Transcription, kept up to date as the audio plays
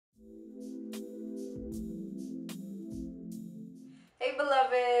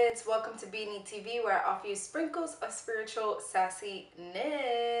beloveds, welcome to Beanie TV, where I offer you sprinkles of spiritual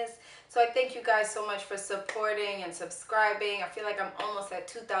sassiness. So I thank you guys so much for supporting and subscribing. I feel like I'm almost at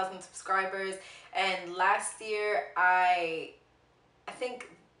 2,000 subscribers, and last year I think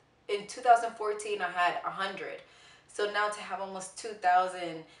in 2014 I had 100. So now to have almost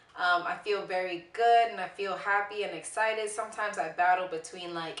 2,000, I feel very good and I feel happy and excited. Sometimes I battle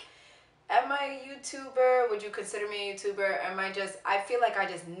between like, am I a YouTuber? Would you consider me a YouTuber? I feel like I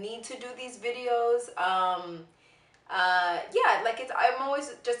just need to do these videos. Yeah, like I'm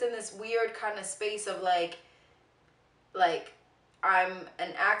always just in this weird kind of space of like I'm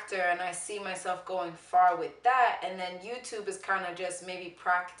an actor and I see myself going far with that. And then YouTube is kind of just maybe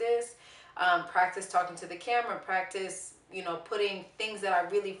practice, practice talking to the camera, practice, putting things that I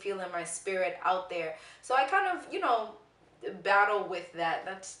really feel in my spirit out there. So I kind of, battle with that.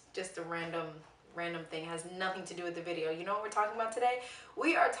 That's just a random thing. It has nothing to do with the video. You know what we're talking about today?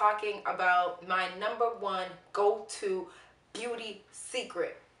 We are talking about my #1 go-to beauty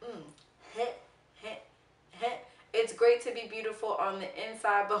secret. It's great to be beautiful on the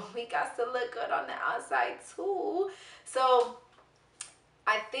inside, but we got to look good on the outside too. So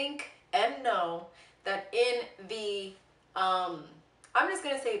I think and know that in the I'm just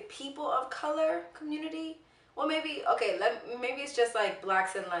gonna say people of color community. Well, maybe, okay, maybe it's just like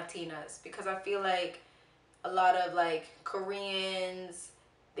blacks and Latinas, because I feel like a lot of like Koreans,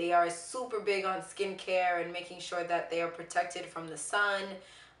 they are super big on skincare and making sure that they are protected from the sun.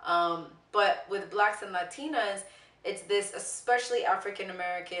 But with blacks and Latinas, it's this, especially African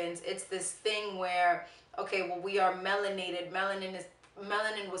Americans, it's this thing where, okay, well, we are melanated.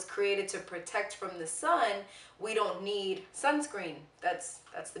 Melanin was created to protect from the sun. We don't need sunscreen. That's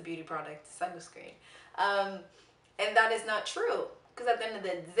the beauty product, sunscreen. And that is not true, because at the end of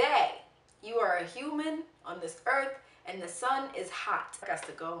the day, you are a human on this earth and the sun is hot. I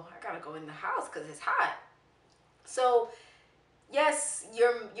gotta go in the house because it's hot. So yes,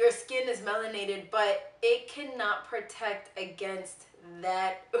 your skin is melanated, but it cannot protect against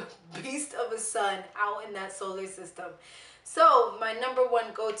that beast of a sun out in that solar system. So my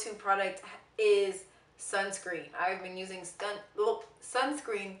 #1 go-to product is sunscreen. I've been using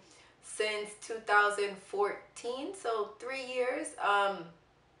sunscreen since 2014, so 3 years.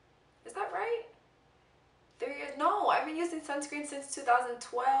 Is that right? 3 years? No, I've been using sunscreen since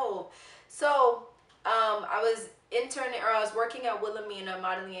 2012. So I was working at Wilhelmina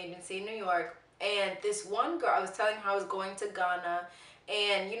modeling agency in New York, and this one girl, I was telling her I was going to Ghana,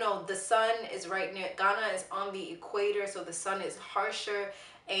 and the sun is right near, Ghana is on the equator, so the sun is harsher,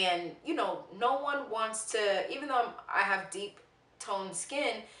 and no one wants to, even though I have deep toned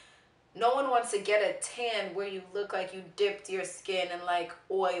skin, no one wants to get a tan where you look like you dipped your skin in like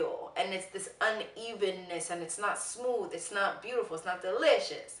oil, and it's this unevenness, and it's not smooth, it's not beautiful, it's not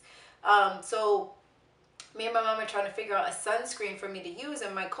delicious. So me and my mom are trying to figure out a sunscreen for me to use,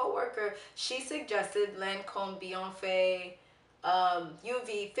 and my coworker, she suggested Lancome Bienfait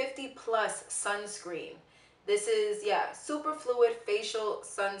UV 50+ sunscreen. This is, yeah, super fluid facial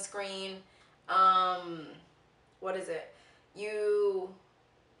sunscreen. What is it? You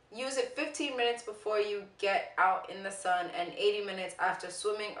use it 15 minutes before you get out in the sun and 80 minutes after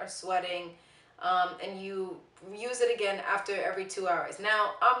swimming or sweating, and you use it again after every 2 hours.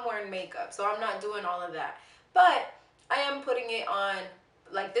 Now, I'm wearing makeup, so I'm not doing all of that, but I am putting it on.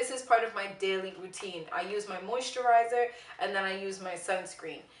 Like, this is part of my daily routine. I use my moisturizer and then I use my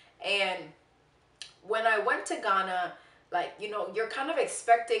sunscreen. And when I went to Ghana, like, you're kind of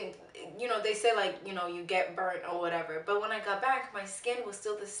expecting, they say like, you get burnt or whatever. But when I got back, my skin was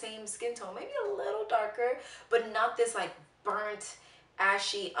still the same skin tone, maybe a little darker, but not this like burnt,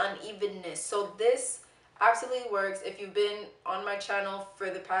 ashy unevenness. So this absolutely works. If you've been on my channel for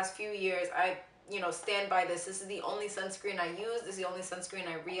the past few years, I stand by this. This is the only sunscreen I use. This is the only sunscreen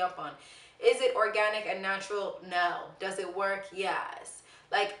I re-up on. Is it organic and natural? No. Does it work? Yes.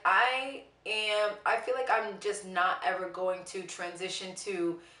 Like, I feel like I'm just not ever going to transition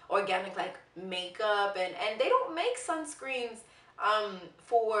to organic like makeup, and they don't make sunscreens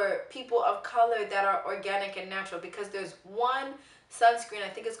for people of color that are organic and natural, because there's one sunscreen, I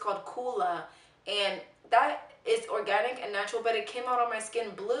think it's called Kula, and that is organic and natural, but it came out on my skin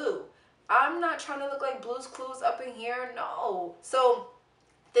blue. I'm not trying to look like Blue's Clues up in here, no. So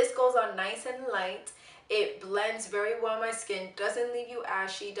this goes on nice and light. It blends very well on my skin, doesn't leave you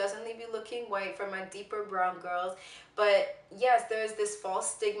ashy, doesn't leave you looking white for my deeper brown girls. But yes, there's this false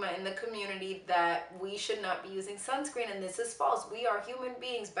stigma in the community that we should not be using sunscreen, and this is false. We are human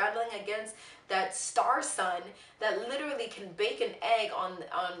beings battling against that star sun that literally can bake an egg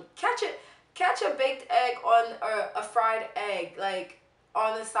catch a baked egg on, or a fried egg. Like,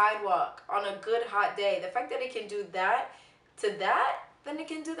 on the sidewalk on a good hot day. The fact that it can do that to that, then it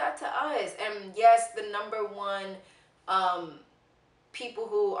can do that to us. And yes, the number one people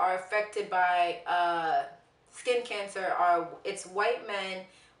who are affected by skin cancer are, it's white men,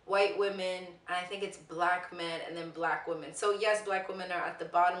 white women, and I think it's black men, and then black women. So yes, black women are at the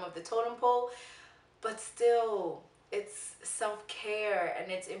bottom of the totem pole, but still, it's self-care and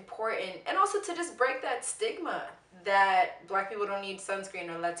it's important. And also to just break that stigma that black people don't need sunscreen,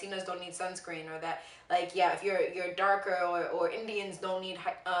 or Latinos don't need sunscreen, or that, like, yeah, if you're darker, or Indians don't need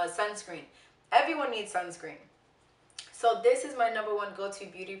sunscreen. Everyone needs sunscreen. So this is my number one go-to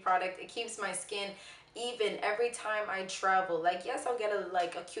beauty product. It keeps my skin even every time I travel. Like, yes, I'll get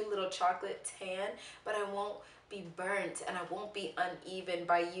a cute little chocolate tan, but I won't be burnt and I won't be uneven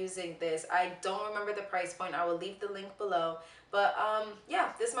by using this. I don't remember the price point. I will leave the link below. But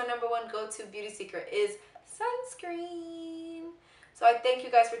yeah, this is my number one go-to beauty secret is sunscreen. So I thank you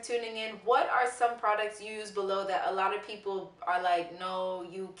guys for tuning in. What are some products you use below that a lot of people are like, no,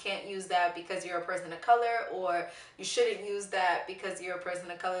 you can't use that because you're a person of color, or you shouldn't use that because you're a person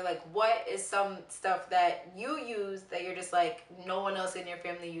of color? Like, what is some stuff that you use that you're just like, no one else in your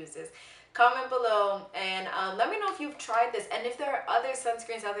family uses? Comment below and let me know if you've tried this, and if there are other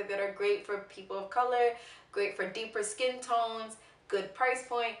sunscreens out there that are great for people of color, great for deeper skin tones, good price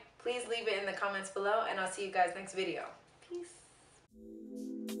point. Please leave it in the comments below, and I'll see you guys next video. Peace.